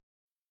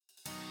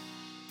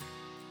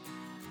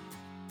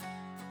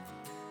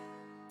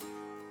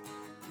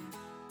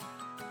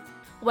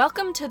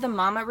Welcome to the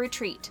Mama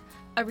Retreat,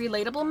 a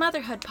relatable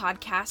motherhood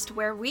podcast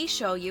where we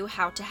show you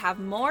how to have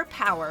more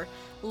power,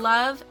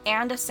 love,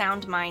 and a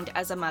sound mind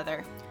as a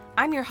mother.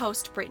 I'm your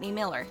host, Brittany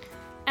Miller.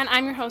 And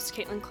I'm your host,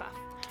 Caitlin Clough.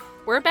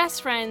 We're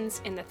best friends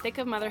in the thick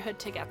of motherhood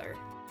together.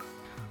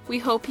 We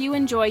hope you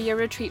enjoy your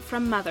retreat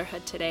from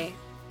motherhood today.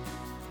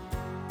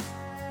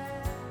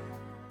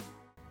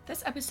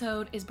 This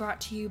episode is brought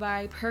to you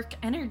by Perk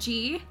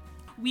Energy.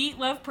 We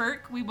love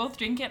Perk. We both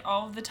drink it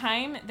all the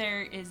time.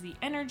 There is the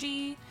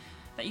energy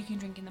that you can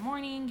drink in the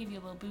morning, give you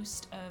a little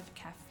boost of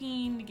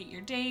caffeine to get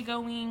your day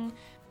going.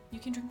 You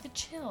can drink the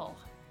chill.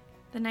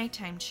 The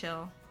nighttime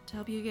chill to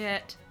help you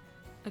get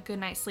a good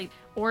night's sleep.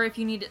 Or if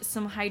you need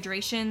some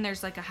hydration,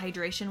 there's like a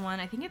hydration one.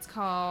 I think it's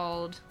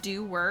called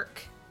Do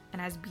Work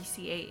and has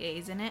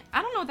BCAAs in it.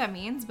 I don't know what that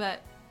means,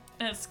 but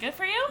it's good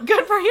for you.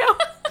 Good for you.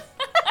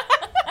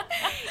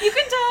 You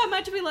can tell how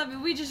much we love it.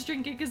 We just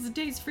drink it because it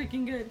tastes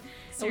freaking good.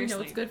 So we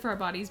know it's good for our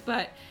bodies.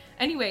 But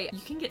anyway, you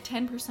can get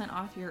 10%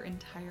 off your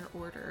entire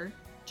order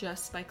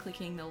just by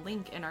clicking the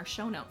link in our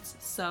show notes.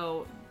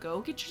 So go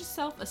get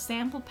yourself a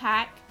sample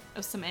pack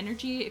of some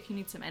energy if you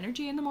need some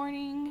energy in the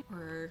morning,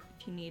 or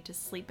if you need to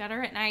sleep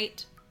better at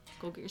night,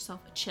 go get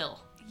yourself a chill.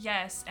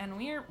 Yes, and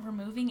we're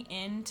moving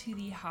into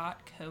the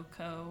hot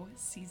cocoa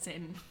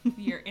season.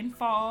 We are in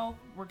fall.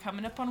 We're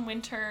coming up on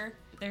winter.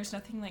 There's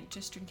nothing like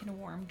just drinking a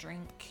warm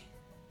drink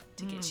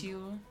to get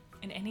you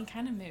in any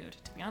kind of mood,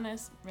 to be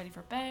honest. Ready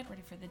for bed,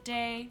 ready for the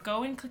day.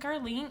 Go and click our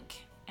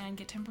link and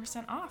get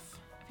 10% off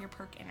of your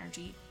Perk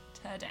Energy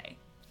today.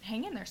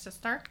 Hang in there,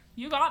 sister.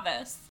 You got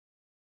this.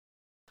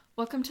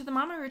 Welcome to the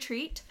Mama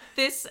Retreat.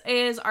 This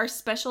is our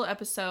special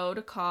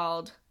episode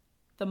called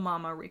The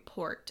Mama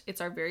Report. It's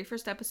our very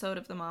first episode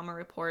of The Mama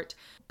Report.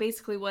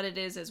 Basically what it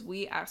is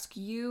we ask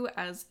you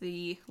as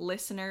the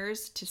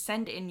listeners to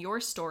send in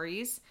your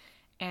stories.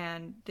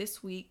 And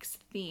this week's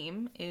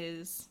theme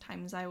is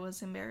times I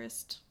was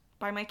embarrassed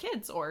by my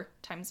kids, or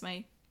times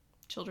my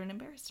children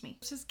embarrassed me.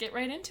 Let's just get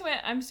right into it.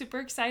 I'm super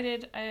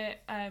excited.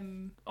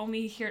 I'm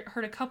only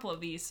heard a couple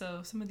of these,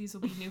 so some of these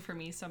will be new for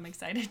me, so I'm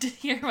excited to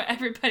hear what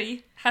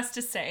everybody has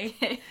to say.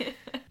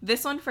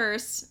 This one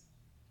first,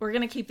 we're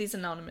going to keep these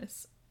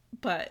anonymous,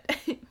 but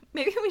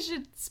maybe we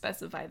should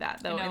specify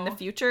that, though, in the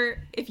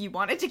future, if you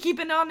wanted to keep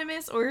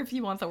anonymous or if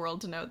you want the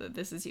world to know that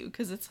this is you,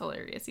 because it's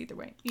hilarious either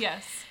way.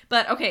 Yes.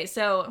 But, okay,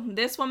 so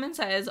this woman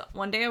says,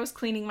 one day I was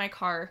cleaning my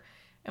car,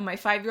 and my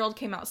 5-year-old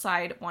came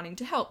outside wanting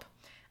to help.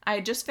 I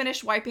had just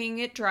finished wiping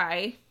the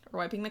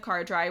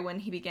car dry, when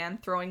he began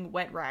throwing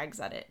wet rags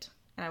at it.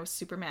 And I was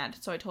super mad,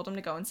 so I told him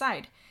to go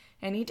inside.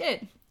 And he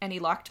did. And he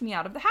locked me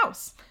out of the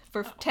house.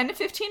 For 10 to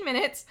 15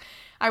 minutes,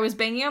 I was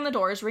banging on the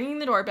doors, ringing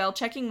the doorbell,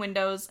 checking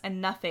windows,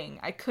 and nothing.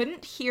 I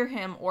couldn't hear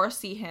him or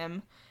see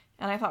him,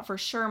 and I thought for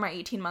sure my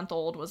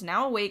 18-month-old was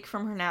now awake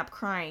from her nap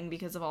crying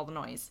because of all the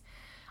noise.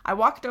 I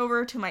walked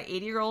over to my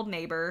 80-year-old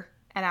neighbor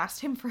and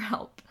asked him for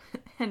help.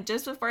 And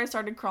just before I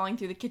started crawling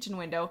through the kitchen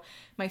window,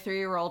 my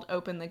 3-year-old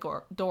opened the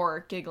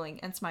door,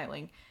 giggling and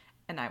smiling.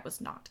 And I was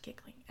not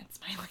giggling and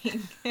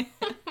smiling.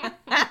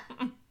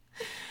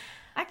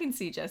 I can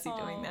see Jessie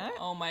doing that.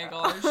 Oh my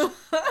gosh.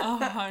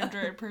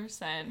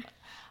 100%.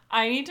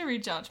 I need to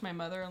reach out to my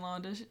mother-in-law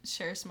to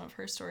share some of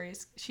her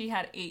stories. She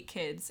had 8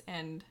 kids,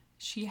 and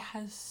she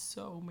has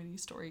so many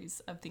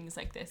stories of things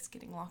like this,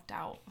 getting locked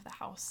out of the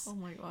house. Oh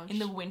my gosh. In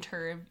the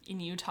winter in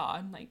Utah,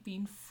 and like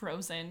being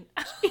frozen.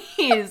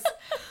 Jeez.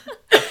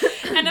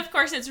 And of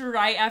course, it's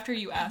right after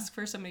you ask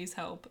for somebody's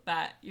help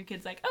that your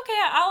kid's like, okay,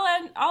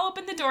 I'll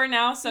open the door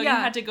now. So you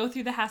had to go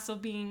through the hassle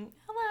of being,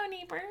 hello,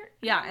 neighbor.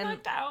 Yeah, I'm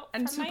locked out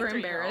and from super my 3-year-old.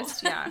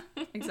 embarrassed. Yeah,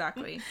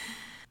 exactly.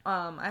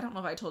 I don't know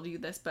if I told you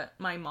this, but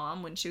my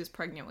mom, when she was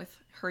pregnant with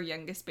her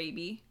youngest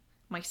baby,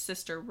 the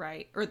sister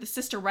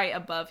right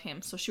above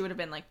him, so she would have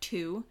been like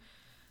 2,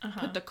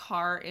 put the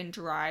car in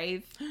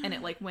drive, and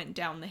it like went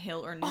down the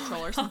hill, or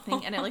neutral or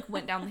something, and it like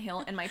went down the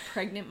hill, and my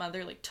pregnant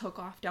mother like took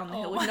off down the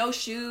hill with no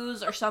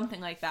shoes or something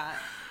like that,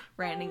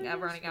 running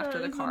after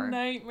the car. It's a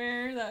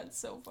nightmare. That's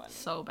so funny.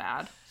 So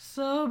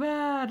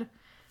bad.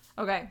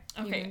 Okay,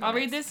 I'll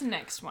read this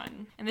next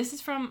one. And this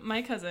is from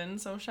my cousin,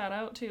 so shout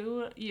out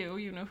to you.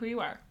 You know who you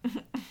are.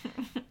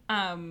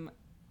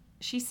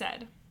 She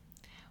said,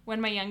 when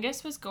my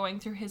youngest was going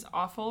through his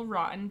awful,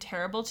 rotten,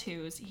 terrible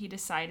twos, he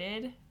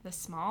decided the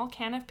small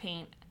can of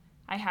paint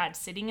I had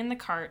sitting in the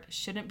cart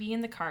shouldn't be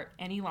in the cart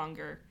any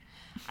longer.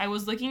 I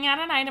was looking at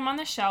an item on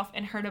the shelf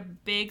and heard a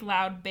big,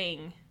 loud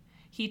bang.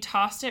 He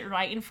tossed it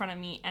right in front of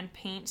me, and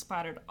paint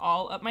splattered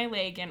all up my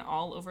leg and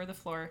all over the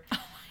floor.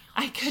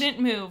 I couldn't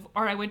move,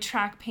 or I would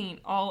track paint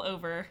all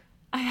over.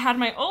 I had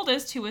my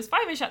oldest, who was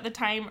 5-ish at the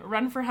time,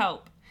 run for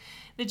help.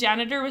 The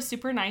janitor was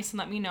super nice and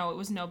let me know it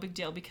was no big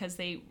deal because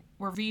they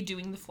were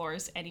redoing the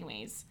floors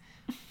anyways.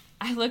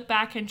 I look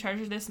back and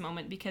treasure this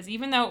moment because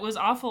even though it was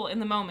awful in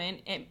the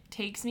moment, it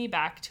takes me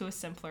back to a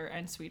simpler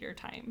and sweeter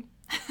time.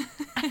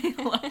 I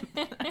love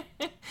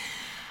that.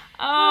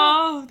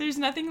 Oh, there's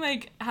nothing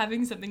like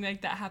having something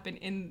like that happen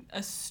in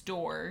a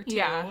store, too.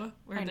 Yeah,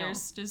 where I know.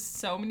 there's just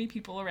so many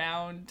people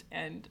around,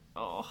 and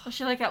Was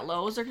she like at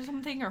Lowe's or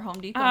something, or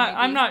Home Depot?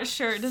 I'm not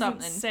sure. It doesn't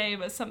Something. say,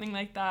 but something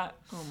like that.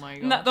 Oh my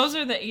And god. those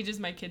are the ages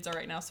my kids are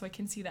right now, so I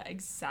can see that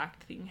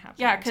exact thing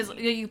happening. Yeah, to because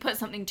me. you put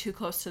something too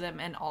close to them,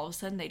 and all of a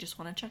sudden they just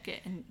want to chuck it,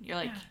 and you're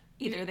like,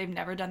 either they've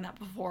never done that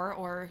before,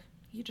 or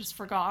you just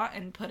forgot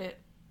and put it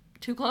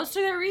too close to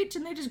their reach,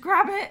 and they just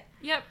grab it.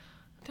 Yep.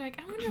 They're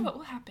like, I wonder what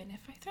will happen if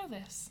I throw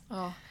this.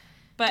 Oh.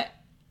 But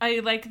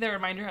I like the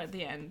reminder at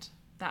the end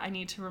that I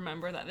need to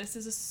remember that this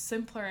is a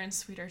simpler and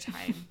sweeter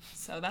time.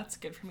 So that's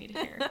good for me to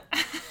hear.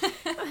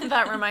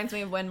 That reminds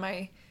me of when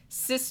my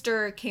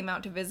sister came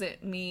out to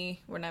visit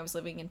me when I was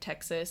living in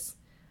Texas,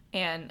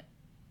 and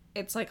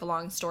it's like a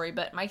long story,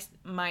 but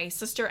my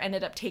sister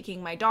ended up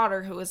taking my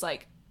daughter, who was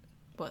like,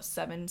 what,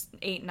 7,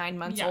 8, 9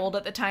 months old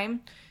at the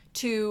time,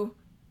 to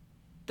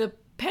the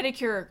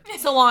pedicure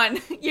salon.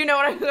 You know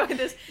what I'm going with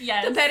this?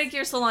 Yes. The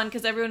pedicure salon,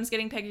 because everyone's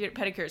getting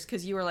pedicures,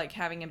 because you were like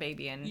having a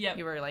baby, and Yep.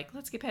 you were like,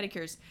 let's get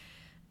pedicures.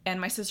 And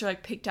my sister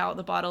like picked out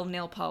the bottle of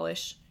nail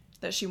polish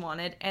that she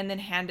wanted, and then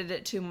handed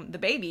it to the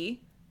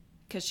baby,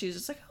 because she was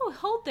just like, oh,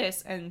 hold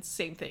this. And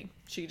same thing,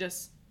 she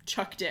just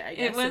chucked it, I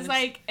guess. It was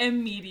like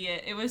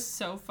immediate. It was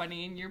so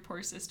funny. And your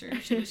poor sister,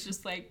 she was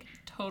just like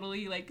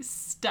totally like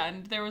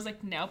stunned. There was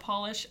like nail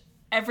polish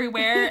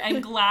everywhere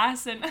and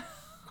glass, and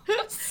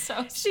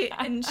so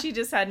sad. she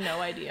just had no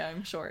idea,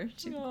 I'm sure.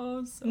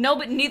 Oh, so No,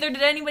 but neither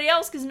did anybody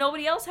else, because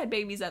nobody else had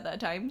babies at that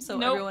time. So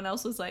Nope. everyone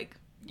else was like,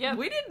 Yep.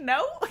 we didn't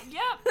know.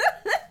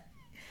 Yep.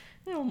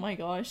 Oh my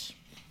gosh.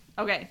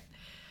 Okay.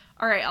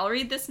 All right, I'll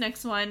read this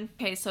next one.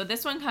 Okay, so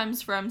this one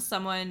comes from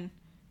someone.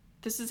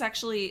 This is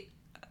actually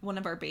one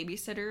of our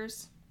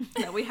babysitters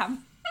that we have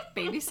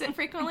babysit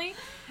frequently.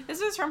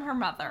 This is from her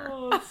mother.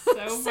 Oh,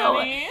 so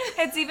funny.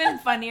 It's even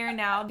funnier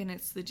now, and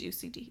it's the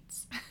juicy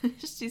deets.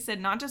 She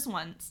said, not just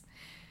once,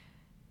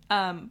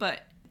 but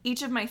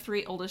each of my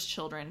 3 oldest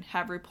children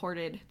have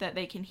reported that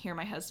they can hear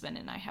my husband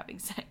and I having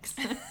sex.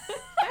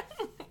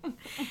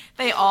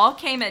 They all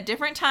came at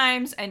different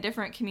times and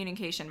different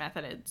communication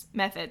methods.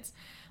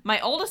 My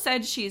oldest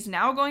said she's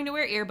now going to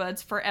wear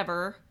earbuds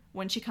forever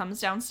when she comes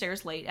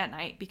downstairs late at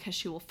night because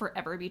she will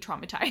forever be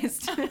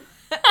traumatized.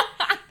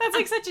 That's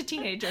like such a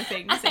teenager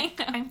thing to say.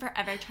 I'm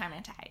forever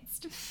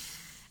traumatized.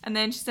 And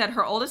then she said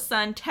her oldest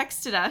son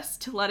texted us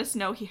to let us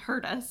know he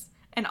heard us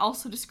and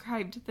also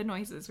described the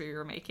noises we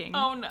were making.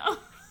 Oh no.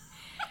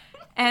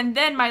 And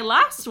then my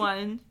last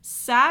one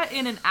sat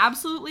in an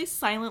absolutely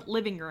silent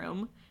living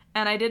room,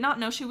 and I did not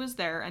know she was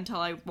there until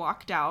I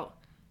walked out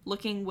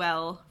looking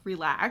well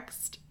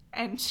relaxed,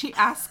 and she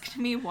asked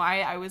me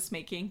why I was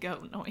making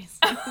goat noises.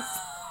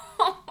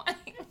 Oh my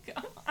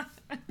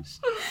gosh.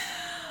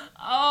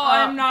 Oh,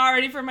 I'm not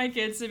ready for my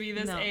kids to be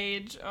this No.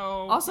 age.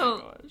 Oh Also-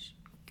 my gosh.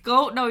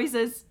 Goat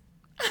noises.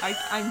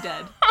 I'm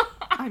dead.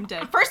 I'm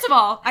dead. First of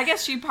all, I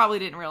guess she probably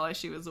didn't realize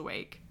she was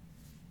awake.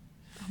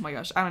 Oh my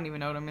gosh, I don't even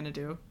know what I'm gonna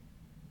do.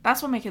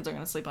 That's when my kids are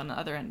gonna sleep on the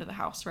other end of the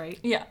house, right?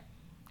 Yeah.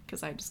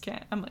 Because I just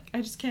can't. I'm like,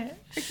 I just can't.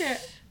 I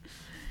can't.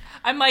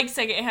 I'm like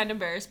secondhand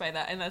embarrassed by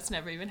that, and that's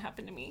never even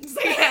happened to me.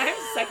 I'm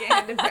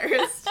secondhand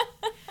embarrassed.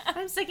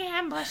 I'm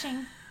secondhand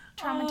blushing.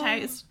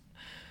 Traumatized.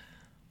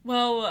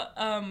 Well,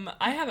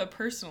 I have a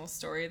personal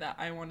story that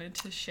I wanted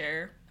to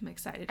share. I'm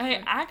excited. for I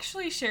it.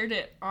 actually shared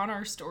it on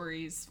our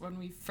stories when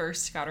we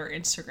first got our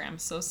Instagram,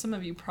 so some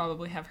of you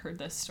probably have heard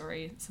this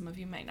story. Some of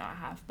you might not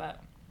have, but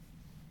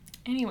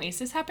anyways,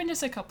 this happened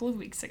just a couple of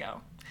weeks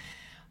ago.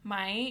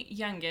 My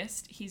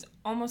youngest, he's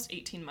almost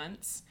 18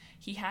 months,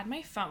 he had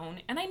my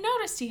phone, and I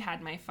noticed he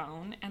had my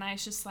phone, and I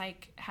was just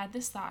like, had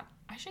this thought,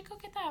 I should go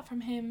get that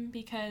from him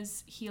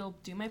because he'll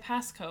do my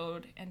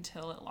passcode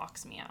until it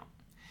locks me out.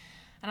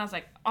 And I was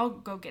like, I'll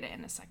go get it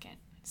in a second.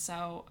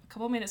 So a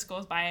couple minutes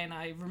goes by and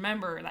I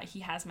remember that he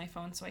has my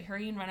phone. So I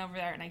hurry and run over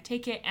there and I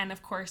take it. And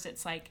of course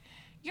it's like,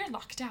 you're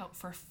locked out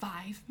for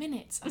 5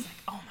 minutes. I was like,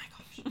 oh my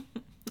gosh.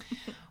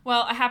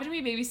 Well, I happened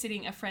to be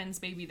babysitting a friend's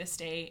baby this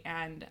day.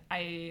 And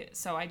I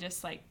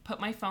just like put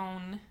my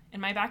phone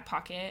in my back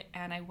pocket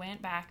and I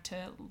went back to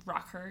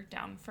rock her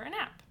down for a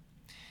nap.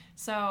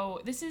 So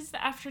this is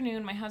the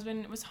afternoon. My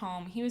husband was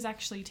home. He was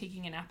actually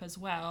taking a nap as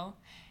well.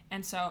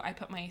 And so I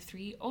put my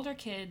 3 older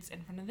kids in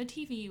front of the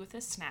TV with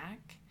a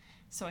snack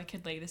so I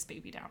could lay this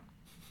baby down.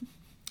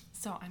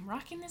 So I'm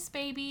rocking this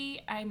baby.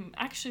 I'm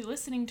actually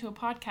listening to a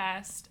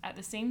podcast at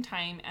the same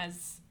time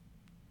as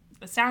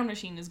the sound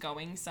machine is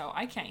going, so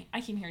I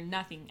can hear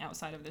nothing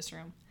outside of this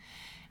room.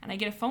 And I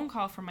get a phone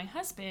call from my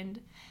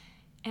husband,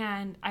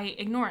 and I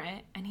ignore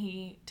it, and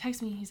he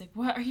texts me, he's like,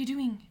 what are you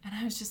doing? And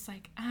I was just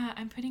like,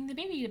 I'm putting the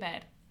baby to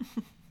bed.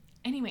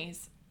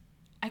 Anyways,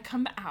 I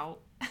come out,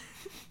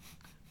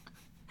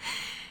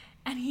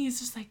 and he's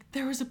just like,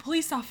 there was a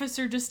police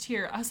officer just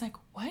here. I was like,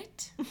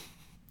 what?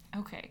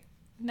 Okay,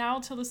 now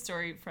I'll tell the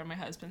story from my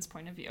husband's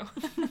point of view.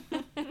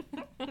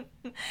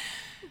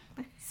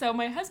 So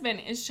my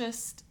husband is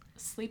just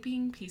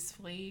sleeping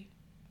peacefully.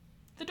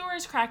 The door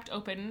is cracked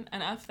open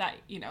enough that,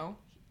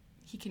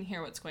 he can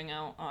hear what's going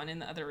on in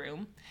the other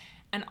room.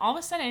 And all of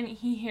a sudden,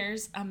 he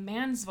hears a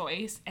man's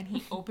voice, and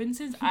he opens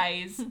his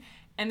eyes,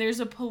 and there's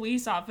a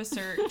police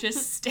officer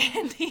just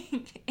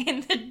standing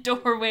in the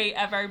doorway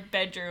of our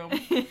bedroom.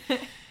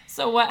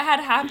 So what had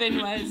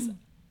happened was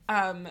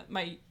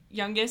my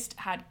youngest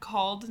had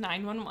called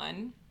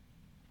 911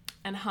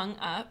 and hung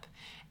up,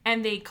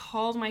 and they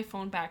called my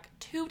phone back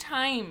 2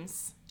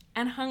 times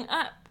and hung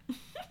up.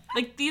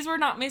 Like, these were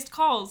not missed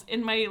calls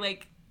in my,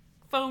 like,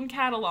 phone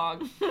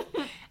catalog.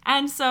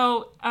 And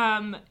so,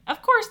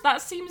 of course,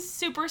 that seems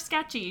super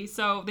sketchy.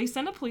 So they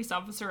send a police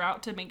officer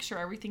out to make sure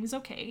everything's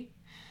okay.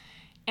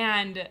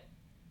 And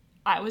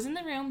I was in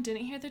the room,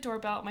 didn't hear the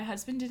doorbell. My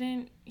husband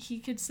didn't. He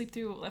could sleep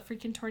through a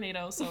freaking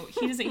tornado, so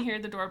he doesn't hear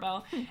the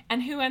doorbell.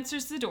 And who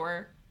answers the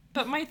door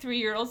but my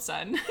 3-year-old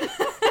son?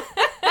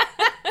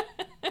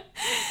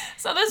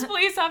 So this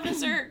police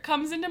officer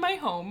comes into my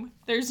home.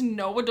 There's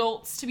no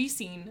adults to be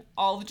seen.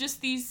 All just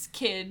these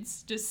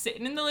kids just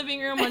sitting in the living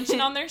room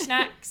munching on their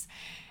snacks.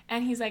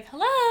 And he's like,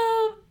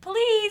 "Hello,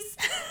 police."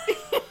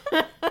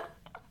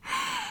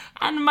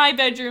 And my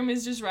bedroom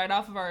is just right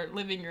off of our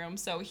living room.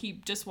 So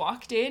he just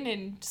walked in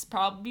and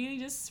probably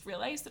just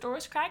realized the door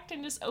was cracked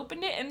and just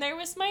opened it. And there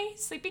was my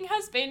sleeping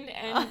husband.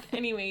 And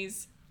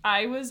anyways,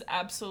 I was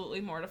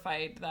absolutely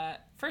mortified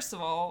that, first of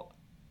all,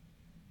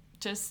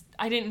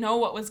 I didn't know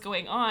what was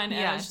going on.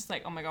 And I was just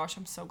like, oh my gosh,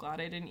 I'm so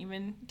glad I didn't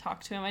even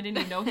talk to him. I didn't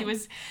even know he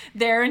was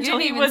there until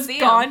he was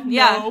gone.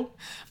 Yeah. No.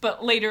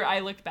 But later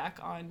I looked back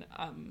on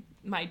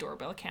my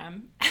doorbell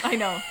cam. I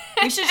know.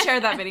 We should share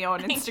that video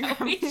on Instagram.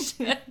 I know we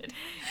should.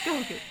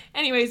 Go.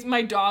 Anyways,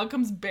 my dog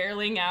comes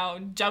barreling out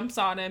and jumps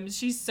on him.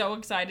 She's so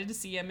excited to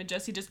see him. And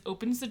Jesse just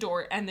opens the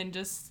door and then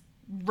just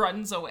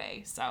runs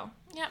away. So,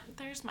 yeah,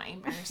 there's my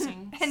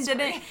embarrassing And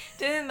story.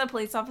 didn't the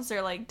police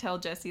officer, like, tell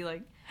Jesse,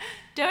 like,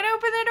 don't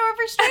open the door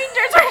for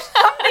strangers or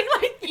something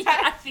like that?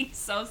 Yeah, I think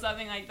so,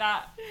 something like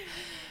that.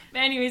 But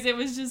anyways, it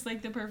was just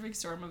like the perfect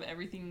storm of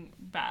everything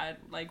bad,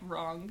 like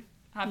wrong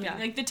happening. Yeah.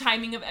 Like the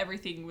timing of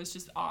everything was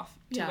just off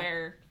to Yeah.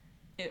 where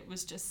it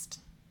was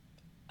just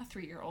a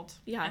 3-year-old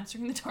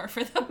answering the door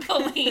for the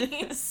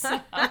police. So,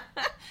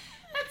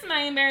 that's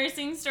my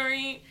embarrassing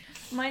story.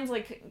 Mine's,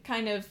 like,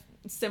 kind of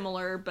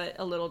similar, but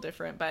a little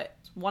different. But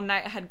one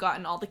night I had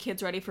gotten all the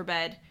kids ready for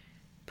bed,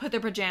 put their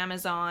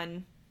pajamas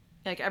on.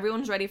 Like,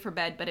 everyone's ready for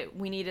bed, but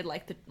we needed,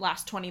 like, the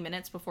last 20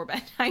 minutes before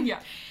bedtime. Yeah.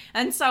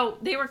 And so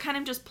they were kind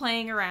of just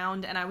playing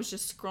around, and I was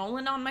just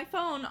scrolling on my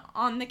phone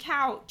on the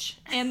couch.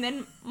 And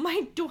then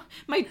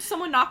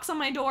someone knocks on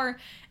my door,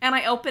 and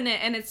I open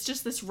it, and it's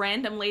just this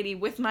random lady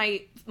with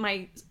my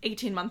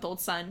 18-month-old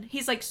son.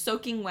 He's, like,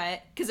 soaking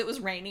wet because it was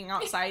raining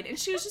outside. And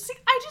she was just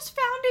like, I just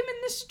found him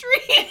in the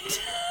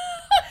street.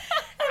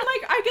 And,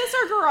 like, I guess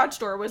our garage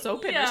door was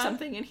open or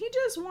something, and he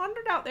just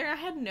wandered out there. I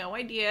had no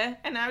idea,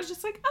 and I was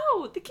just like,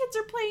 oh, the kids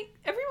are playing,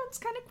 everyone's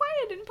kind of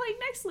quiet and playing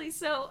nicely,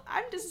 so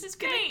I'm just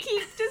gonna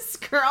keep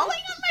just scrolling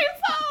on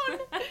my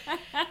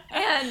phone.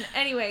 And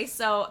anyway,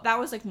 so that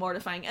was, like,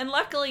 mortifying, and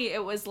luckily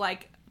it was,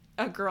 like,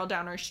 a girl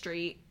down our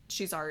street.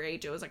 She's our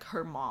age. It was like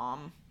her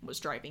mom was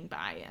driving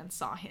by and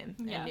saw him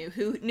and knew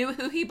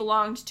who he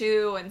belonged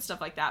to and stuff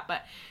like that.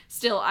 But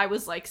still, I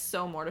was, like,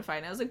 so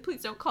mortified. I was like,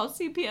 please don't call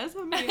CPS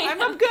on me. I'm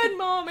a good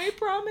mom, I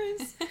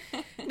promise.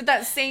 But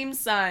that same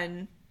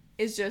son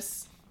is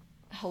just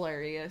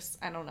hilarious.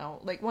 I don't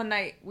know. Like, one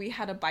night we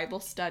had a Bible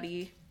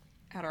study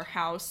at our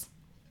house.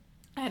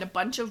 I had a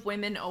bunch of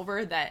women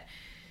over that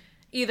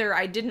either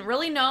I didn't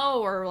really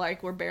know or,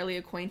 like, were barely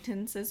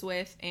acquaintances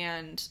with.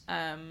 And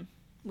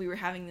we were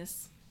having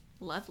this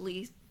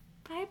lovely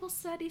Bible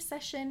study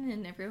session,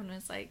 and everyone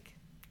was, like,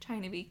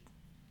 trying to be,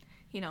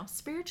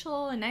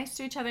 spiritual and nice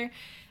to each other.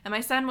 And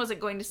my son wasn't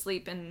going to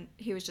sleep, and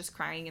he was just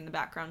crying in the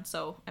background,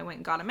 so I went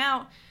and got him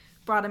out,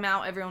 brought him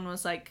out. Everyone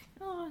was like,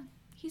 oh,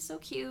 he's so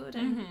cute,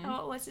 and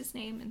oh, what's his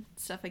name, and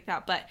stuff like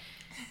that. But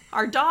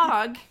our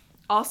dog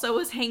also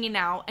was hanging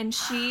out, and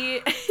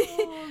she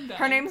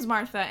her name's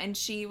Martha, and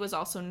she was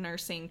also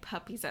nursing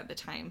puppies at the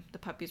time. The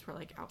puppies were,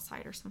 like,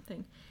 outside or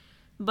something.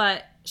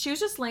 But she was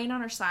just laying on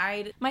her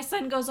side. My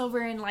son goes over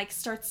and, like,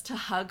 starts to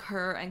hug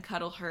her and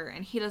cuddle her.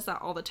 And he does that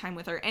all the time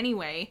with her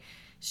anyway.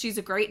 She's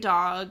a great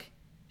dog.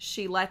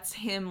 She lets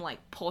him, like,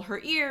 pull her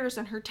ears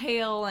and her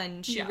tail.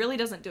 And she really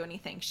doesn't do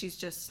anything. She's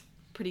just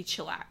pretty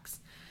chillax.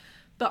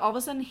 But all of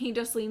a sudden, he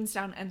just leans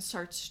down and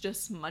starts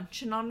just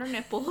munching on her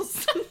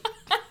nipples.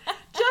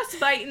 Just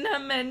biting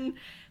them and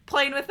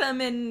playing with them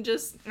and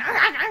just... And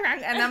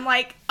I'm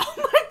like, oh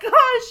my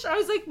gosh. I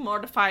was, like,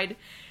 mortified.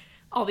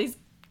 All these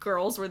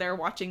girls were there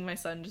watching my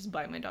son just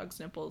bite my dog's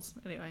nipples.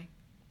 Anyway,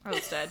 I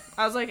was dead.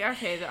 I was like,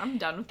 okay, I'm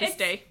done with this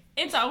day.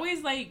 It's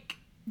always like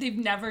they've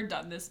never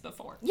done this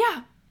before.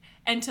 Yeah.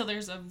 Until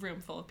there's a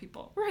room full of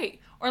people. Right.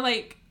 Or,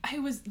 like, I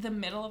was the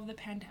middle of the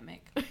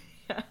pandemic.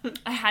 Yeah.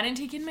 I hadn't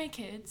taken my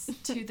kids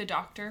to the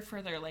doctor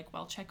for their, like,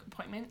 well check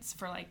appointments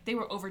for, like, they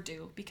were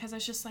overdue because I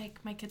was just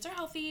like, my kids are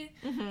healthy.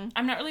 Mm-hmm.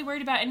 I'm not really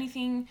worried about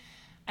anything.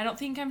 I don't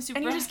think I'm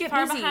super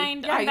far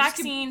behind on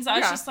vaccines. I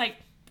was just like,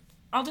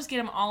 I'll just get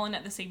them all in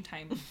at the same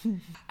time.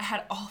 I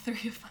had all 3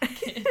 of my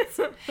kids.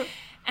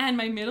 And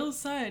my middle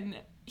son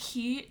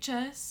he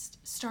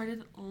just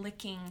started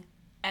licking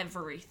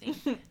everything.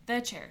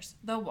 The chairs,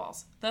 the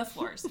walls, the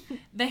floors,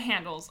 the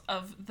handles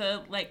of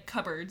the like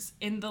cupboards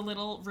in the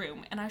little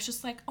room. And I was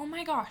just like, oh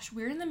my gosh,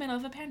 we're in the middle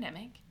of a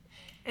pandemic.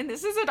 And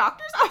this is a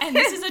doctor's office. And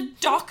this is a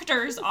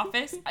doctor's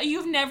office.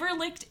 You've never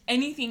licked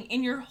anything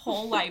in your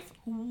whole life.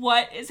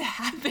 What is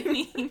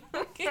happening?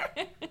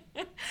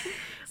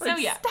 So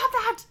Like, yeah. stop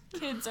that.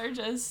 Kids are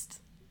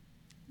just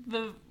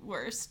the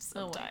worst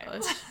sometimes. Oh my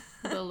gosh.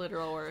 The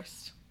literal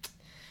worst.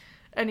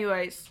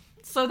 Anyways,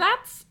 so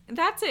that's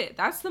it.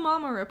 That's the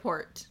Mama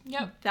Report.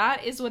 Yep.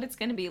 That is what it's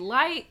going to be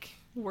like.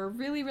 We're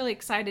really, really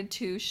excited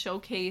to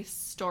showcase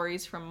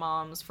stories from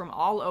moms from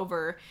all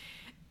over,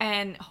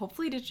 and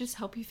hopefully to just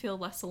help you feel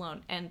less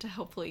alone and to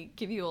hopefully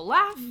give you a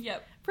laugh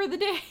Yep. for the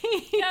day.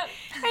 Yep.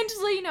 And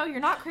just let you know you're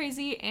not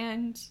crazy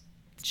and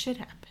shit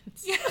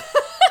happens. Yeah.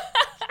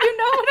 You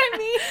know what I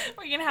mean?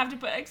 We're going to have to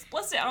put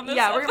explicit on this.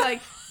 Yeah, we're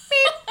like,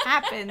 beep,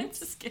 happens.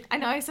 Just kidding. I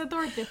know I said the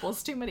word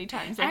nipples too many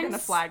times. They're going to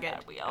flag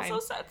it. We also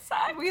said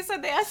sex. We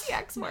said the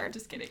SEX No, word.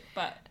 just kidding.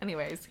 But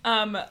Anyways.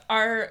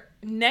 our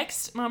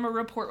next Mama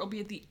Report will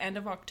be at the end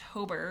of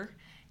October,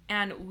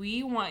 and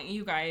we want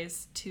you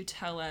guys to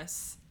tell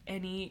us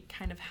any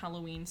kind of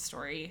Halloween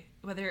story,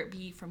 whether it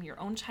be from your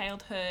own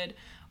childhood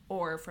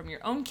or from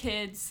your own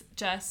kids,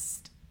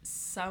 just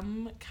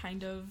some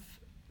kind of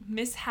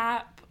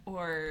mishap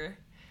or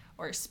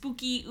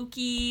spooky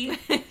ooky,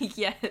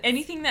 Yes.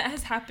 anything that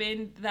has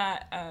happened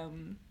that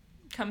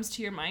comes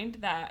to your mind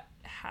that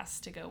has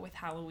to go with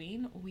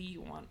Halloween. We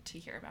want to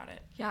hear about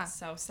it. Yeah.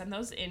 So send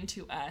those in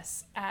to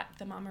us at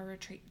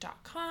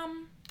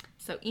themamaretreat.com.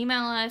 So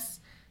email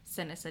us,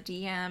 send us a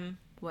DM,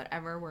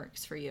 whatever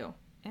works for you.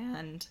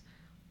 And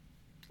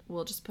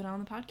we'll just put it on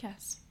the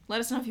podcast. Let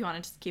us know if you want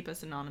to just keep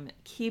us anonymous.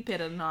 Keep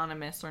it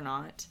anonymous or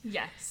not.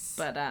 Yes.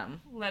 But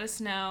let us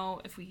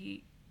know if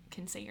we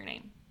can say your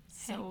name.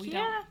 So heck we yeah.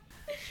 don't.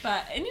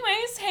 But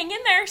anyways, hang in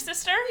there,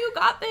 sister. You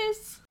got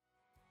this.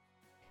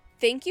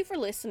 Thank you for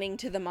listening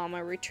to the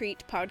Mama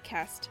Retreat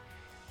podcast.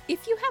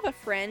 If you have a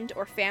friend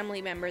or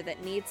family member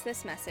that needs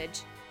this message,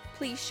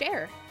 please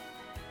share.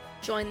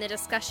 Join the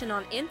discussion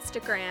on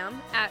Instagram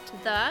at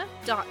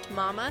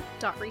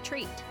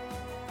the.mama.retreat.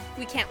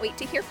 We can't wait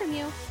to hear from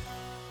you.